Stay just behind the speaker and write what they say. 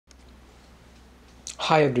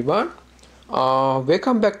Hi everyone,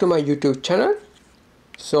 welcome back to my YouTube channel.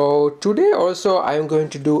 So today also I am going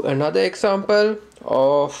to do another example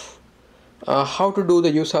of how to do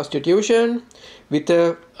the u substitution with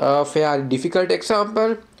a fairly difficult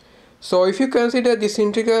example. So if you consider this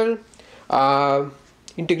integral,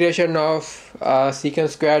 integration of secant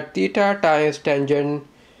squared theta times tangent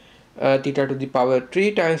theta to the power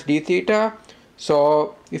 3 times d theta.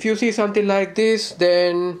 So if you see something like this,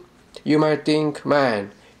 then you might think,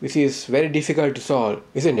 man, this is very difficult to solve,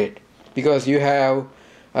 isn't it? Because you have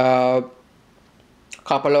a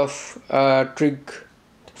couple of trig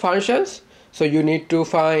functions, so you need to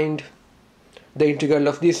find the integral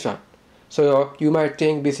of this one. So you might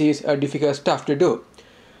think this is a difficult stuff to do.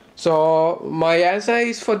 So my answer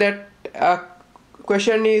is for that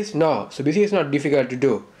question is no. So this is not difficult to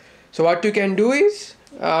do. So what you can do is,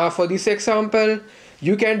 for this example,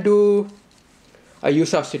 you can do a u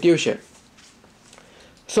substitution.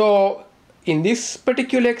 So in this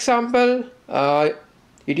particular example,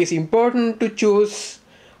 it is important to choose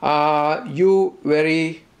u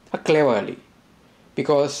very cleverly,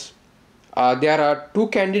 because there are two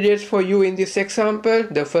candidates for u in this example.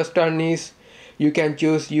 The first one is you can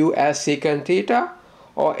choose u as secant theta,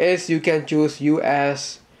 or else you can choose u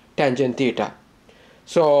as tangent theta.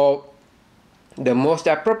 So the most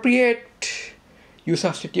appropriate u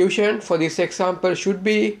substitution for this example should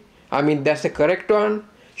be, that's the correct one,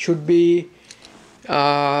 should be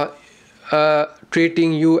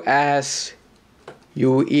treating u as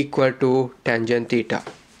u equal to tangent theta.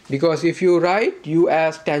 Because if you write u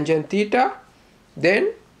as tangent theta,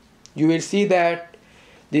 then you will see that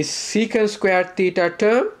this secant squared theta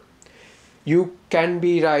term you can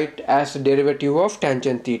be write as the derivative of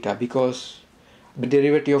tangent theta, because the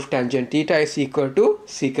derivative of tangent theta is equal to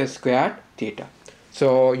secant squared theta.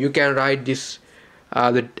 So you can write this,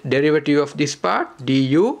 the derivative of this part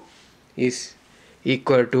du is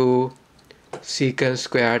equal to secant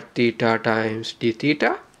squared theta times d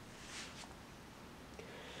theta.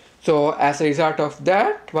 So as a result of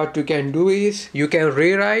that, what you can do is you can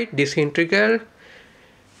rewrite this integral.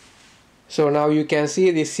 So now you can see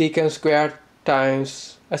this secant squared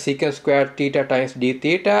times secant squared theta times d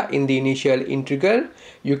theta in the initial integral.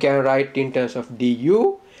 You can write in terms of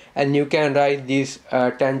du, and you can write this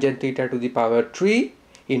tangent theta to the power 3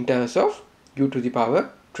 in terms of u to the power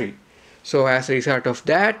 3. So as a result of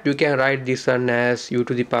that, you can write this one as u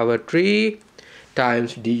to the power 3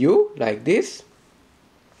 times du like this.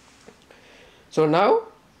 So now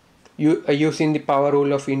using the power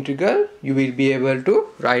rule of integral, you will be able to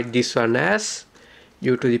write this one as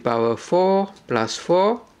u to the power 4 plus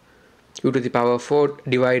 4, u to the power 4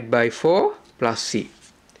 divided by 4 plus c.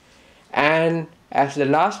 And as the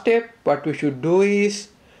last step, what we should do is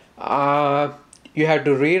you have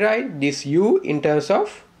to rewrite this u in terms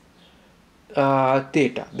of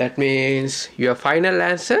theta. That means your final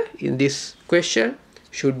answer in this question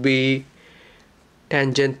should be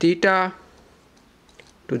tangent theta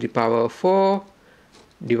to the power 4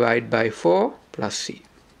 divided by 4 plus c.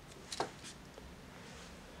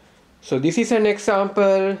 So this is an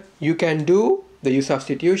example you can do the u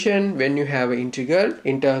substitution when you have an integral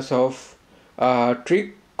in terms of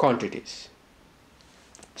trig quantities.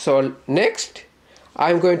 So next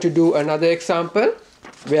I'm going to do another example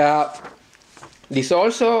where this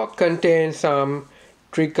also contains some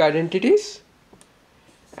trig identities,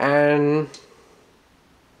 and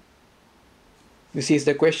this is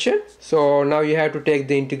the question. So now you have to take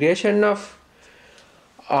the integration of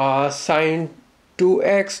sine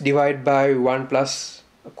 2x divided by 1 plus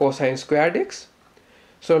cosine squared x.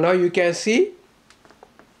 So now you can see,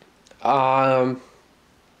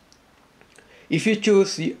 if you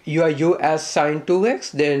choose your u as sine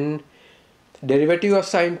 2x, then derivative of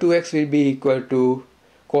sine 2x will be equal to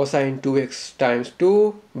cosine 2x times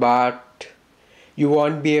 2, but you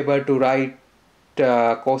won't be able to write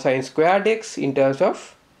cosine squared x in terms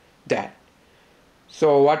of that.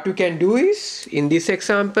 So what you can do is, in this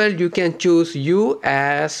example, you can choose u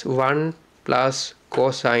as 1 plus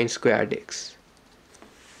cosine squared x.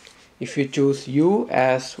 If you choose u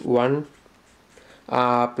as 1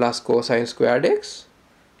 plus cosine squared x,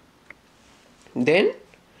 then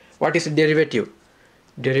what is the derivative?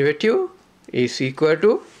 Derivative is equal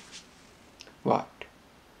to what?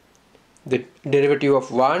 The derivative of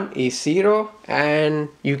 1 is 0, and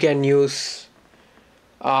you can use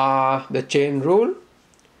the chain rule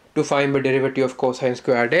to find the derivative of cosine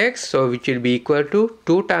squared x, so which will be equal to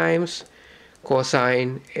 2 times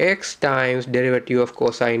cosine x times derivative of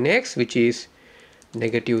cosine x, which is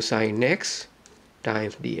negative sine x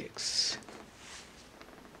times dx.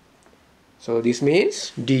 So this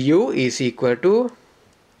means du is equal to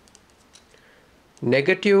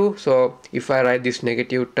negative. So if I write this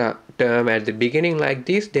negative term at the beginning like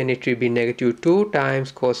this, then it will be negative 2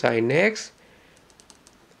 times cosine x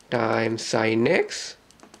times sine x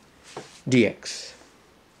dx,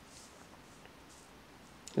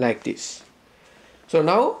 like this. So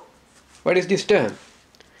now what is this term?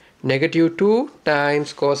 Negative 2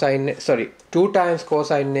 times cosine, 2 times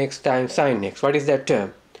cosine x times sine x. What is that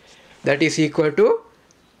term? That is equal to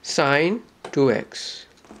sine 2x.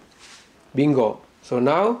 Bingo. So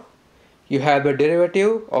now you have a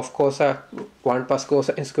derivative of cosine 1 plus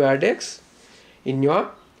cosine squared x in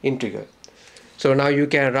your integral. So now you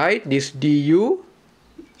can write this du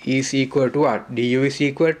is equal to what? Du is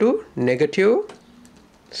equal to negative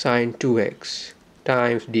sine 2x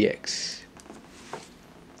times dx,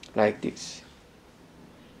 like this.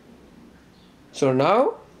 So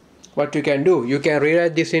now what you can do, you can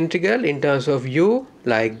rewrite this integral in terms of u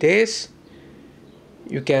like this.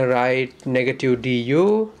 You can write negative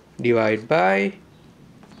du divided by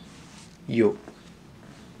u.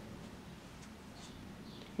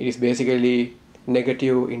 It is basically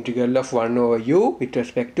negative integral of 1 over u with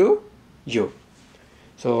respect to u.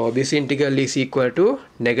 So this integral is equal to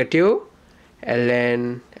negative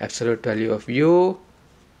ln absolute value of u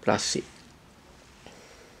plus c.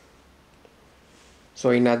 So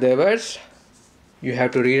in other words, you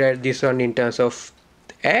have to rewrite this one in terms of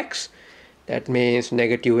x. That means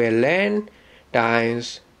negative ln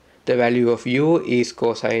times the value of u is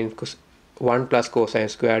cosine 1 plus cosine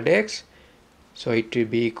squared x. So it will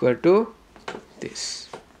be equal to this.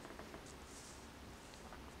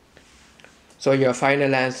 So your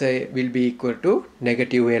final answer will be equal to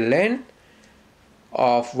negative ln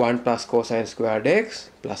of 1 plus cosine squared x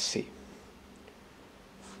plus c.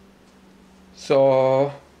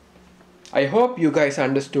 So I hope you guys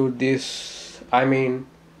understood this. I mean,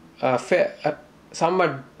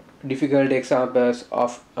 somewhat difficult examples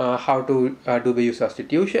of how to do the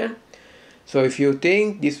substitution. So if you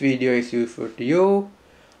think this video is useful to you,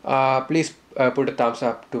 please put a thumbs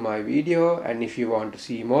up to my video, and if you want to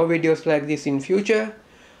see more videos like this in future,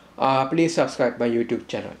 please subscribe my YouTube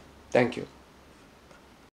channel. Thank you.